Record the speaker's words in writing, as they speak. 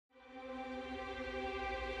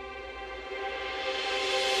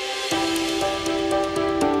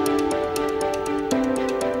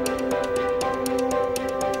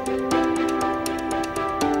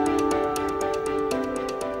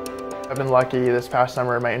lucky this past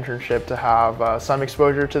summer in my internship to have some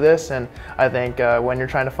exposure to this, and I think when you're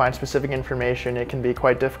trying to find specific information it can be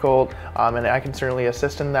quite difficult, and I can certainly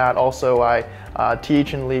assist in that. Also, I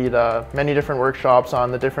teach and lead many different workshops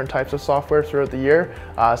on the different types of software throughout the year,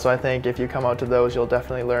 so I think if you come out to those you'll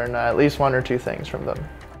definitely learn at least one or two things from them.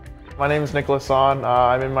 My name is Nicholas Son.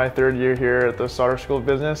 I'm in my third year here at the Sauder School of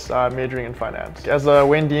Business, majoring in finance. As a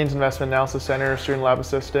Wayne Dean's Investment Analysis Center student lab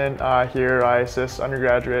assistant, here I assist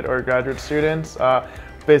undergraduate or graduate students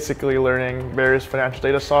basically learning various financial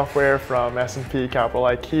data software from S&P Capital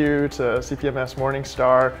IQ to CPMS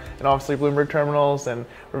Morningstar and obviously Bloomberg terminals, and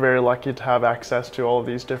we're very lucky to have access to all of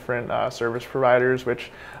these different service providers,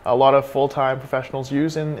 which a lot of full-time professionals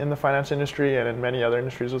use in the finance industry and in many other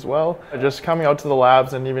industries as well. Just coming out to the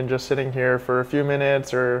labs and even just sitting here for a few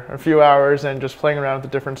minutes or a few hours and just playing around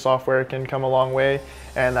with the different software can come a long way,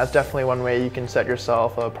 and that's definitely one way you can set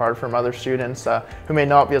yourself apart from other students who may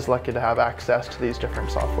not be as lucky to have access to these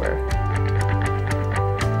different software.